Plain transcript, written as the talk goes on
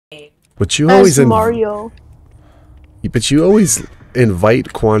But you As Mario. But you always invite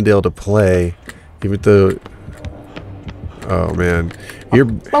Quandale to play, even though. Oh man, you're.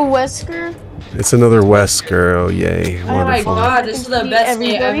 A Wesker. It's another Wesker. Oh yay! Oh my god, this is the best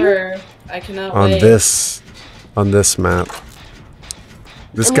day ever. I cannot wait. On this map.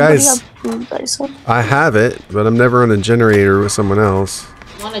 This guy's. I have it, but I'm never on a generator with someone else.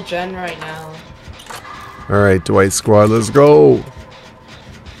 I'm on a gen right now. Alright, Dwight squad, let's go!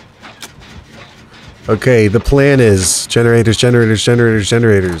 Okay, the plan is generators, generators, generators,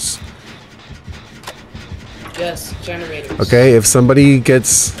 generators. Yes, generators. Okay, if somebody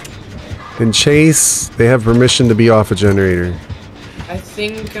gets in chase, they have permission to be off a generator. I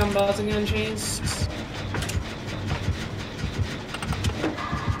think I'm about to get in chase.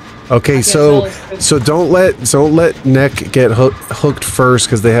 Okay, so don't let Neck get hooked first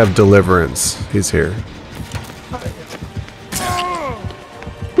because they have Deliverance. He's here.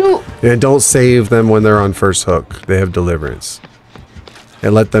 And don't save them when they're on first hook. They have Deliverance.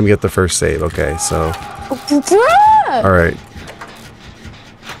 And let them get the first save. Okay, so. Alright.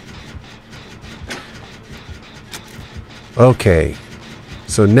 Okay.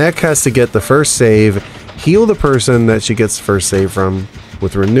 So Neck has to get the first save, heal the person that she gets the first save from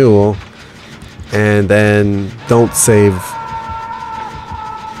with renewal, and then don't save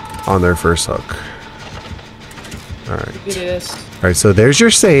on their first hook. Alright. Alright, so there's your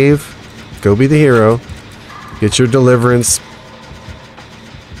save. Go be the hero. Get your Deliverance.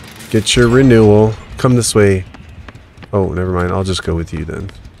 Get your renewal. Come this way. Oh, never mind. I'll just go with you then.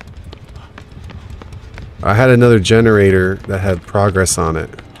 I had another generator that had progress on it.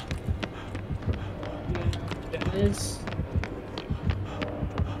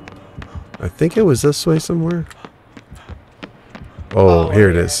 I think it was this way somewhere. Oh,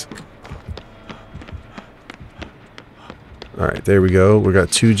 here it is. Alright, there we go. We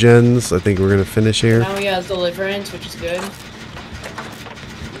got 2 gens. I think we're going to finish here. Now we have Deliverance, which is good.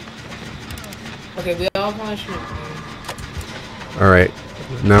 Okay, we all finished. Alright.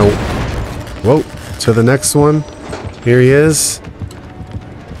 Now, whoa, to the next one. Here he is.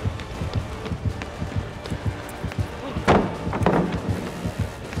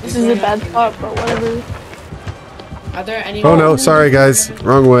 This is a bad spot, but whatever. Are there any? Oh no, sorry guys.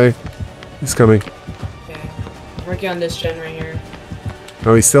 Wrong way. He's coming. Okay. Working on this gen right here.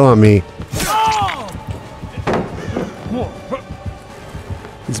 Oh, he's still on me.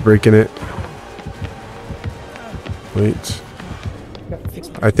 He's breaking it. Wait.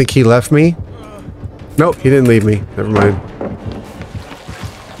 I think he left me. Nope, he didn't leave me. Never mind.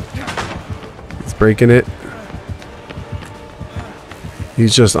 He's breaking it.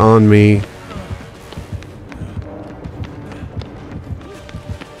 He's just on me.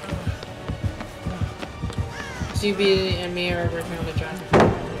 CB and me are working on the gen.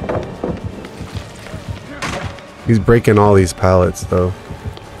 He's breaking all these pallets, though.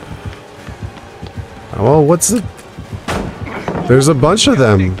 Oh, what's the... There's a bunch of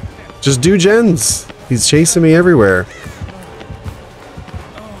them. Just do gens. He's chasing me everywhere.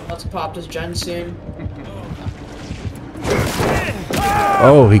 Let's pop this gen soon.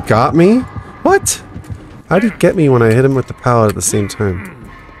 Oh, he got me? What? How did he get me when I hit him with the pallet at the same time?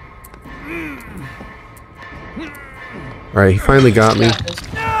 Alright, he finally got me.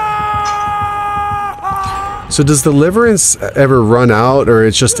 So does Deliverance ever run out, or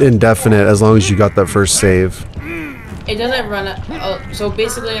it's just indefinite as long as you got that first save? It doesn't run out. So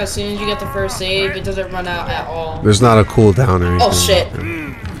basically, as soon as you get the first save, it doesn't run out at all. There's not a cooldown or anything. Oh shit.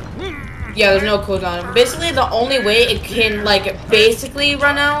 Yeah, there's no cooldown. Basically, the only way it can basically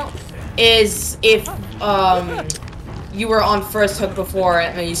run out is if you were on first hook before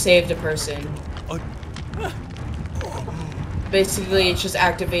and you saved a person. Basically, it's just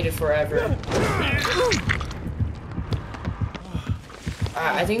activated forever.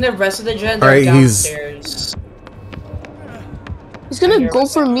 I think the rest of the gens are downstairs. He's gonna go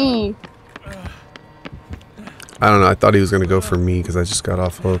for me. I don't know. I thought he was gonna go for me because I just got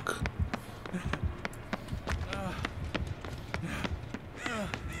off hook.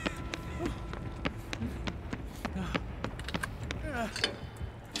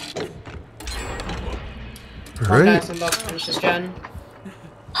 Alright. Guys, I'm about to finish this gen.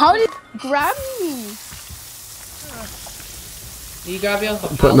 How did you grab me? Did you grab you off a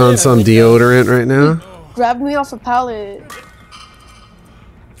pallet? Putting on some deodorant right now. Grab me off a pallet.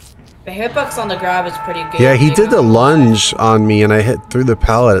 The hitbox on the grab is pretty good. Yeah, he did the lunge on me and I hit through the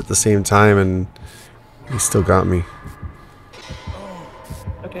pallet at the same time and he still got me.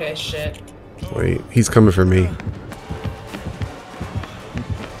 Okay, shit. Wait, he's coming for me.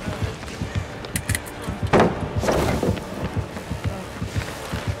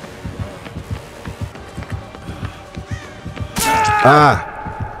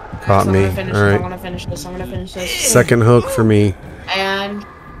 Ah! Caught me. All right. I'm gonna finish this. I'm gonna finish this. Second hook for me. And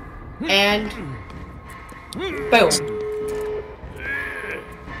boom.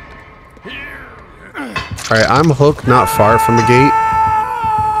 Alright, I'm hooked not far from the gate.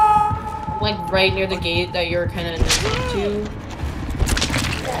 Like right near the gate that you're kind of next to.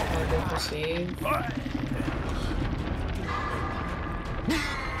 I'll go for save.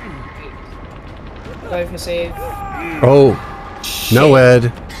 Go for save. Oh,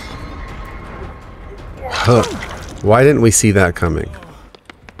 NOED. Huh. Why didn't we see that coming?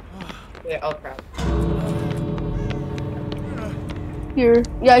 Yeah, oh crap. Here.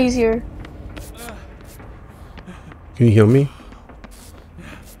 Yeah, he's here. Can you heal me?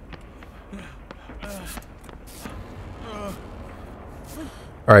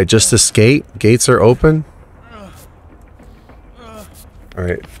 Alright, just escape. Gates are open.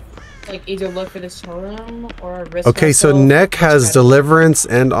 Alright. Like either look for this totem or risk. Okay, so Neck has Deliverance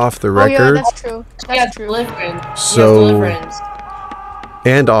and off the record. Oh, yeah, that's true. That's true. Deliverance. So, Deliverance.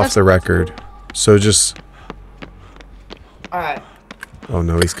 and off the record. So just... Alright. Oh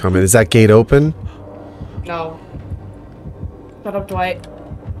no, he's coming. Is that gate open? No. Shut up, Dwight.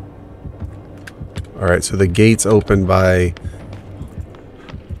 Alright, so the gate's open by...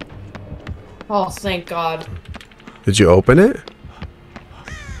 Oh, thank God. Did you open it?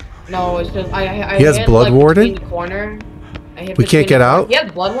 No, it's just I He has hit, Blood like, Warden? between the corner. We can't get out? He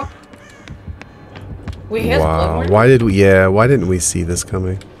has Blood Warden? Wait, he has Blood Wow, Warden? why did we... Yeah, why didn't we see this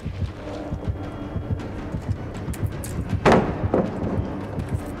coming?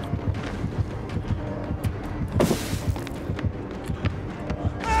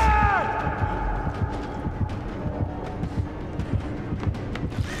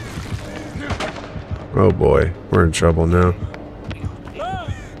 Oh boy, we're in trouble now.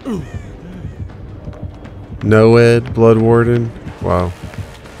 NOED, Blood Warden. Wow.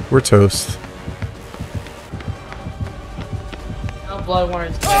 We're toast. No, Blood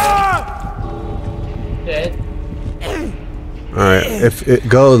Warden's dead. Alright, if it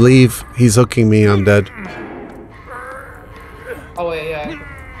go, leave. He's hooking me, I'm dead. Oh wait, yeah.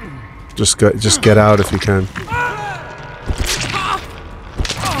 Just get out if you can.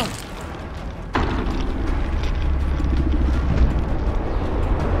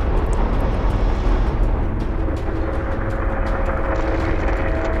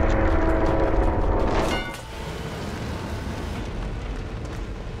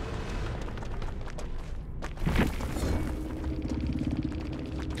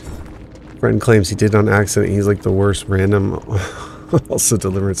 Friend claims he did on accident. He's like the worst random. Also,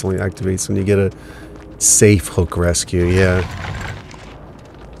 Deliverance only activates when you get a safe hook rescue. Yeah.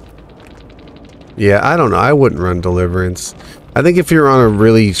 Yeah, I don't know. I wouldn't run Deliverance. I think if you're on a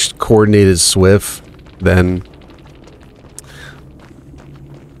really coordinated Swift, then...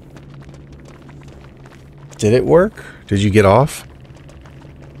 Did it work? Did you get off?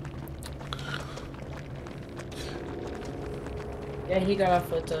 Yeah, he got off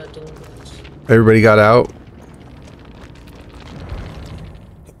with the Deliverance. Everybody got out?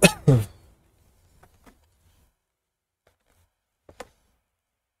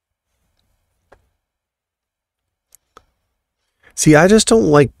 See, I just don't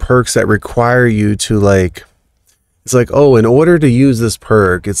like perks that require you to like... It's like, oh, in order to use this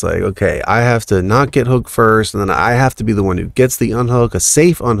perk, it's like, okay, I have to not get hooked first, and then I have to be the one who gets the unhook, a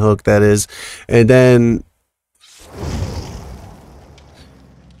safe unhook, that is, and then...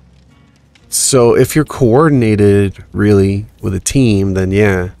 So if you're coordinated really with a team, then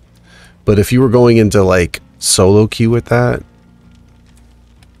yeah. But if you were going into like solo queue with that,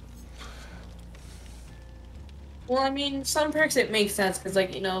 Well, I mean, some perks it makes sense because,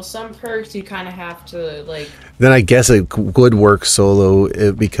 like, you know, some perks you kind of have to like. then I guess it would work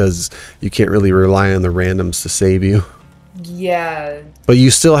solo because you can't really rely on the randoms to save you. Yeah. But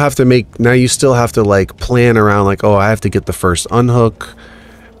you still have to you still have to like plan around like, oh, I have to get the first unhook.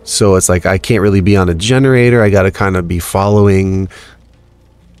 So it's like I can't really be on a generator. I got to kind of be following.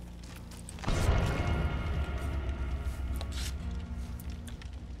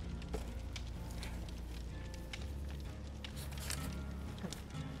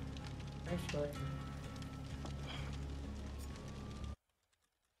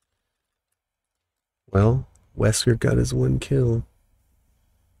 Well, Wesker got his 1 kill.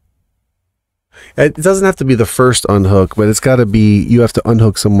 It doesn't have to be the first unhook, but it's got to be, you have to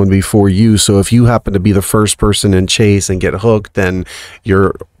unhook someone before you. So if you happen to be the first person in chase and get hooked, then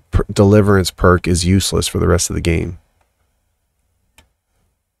your Deliverance perk is useless for the rest of the game.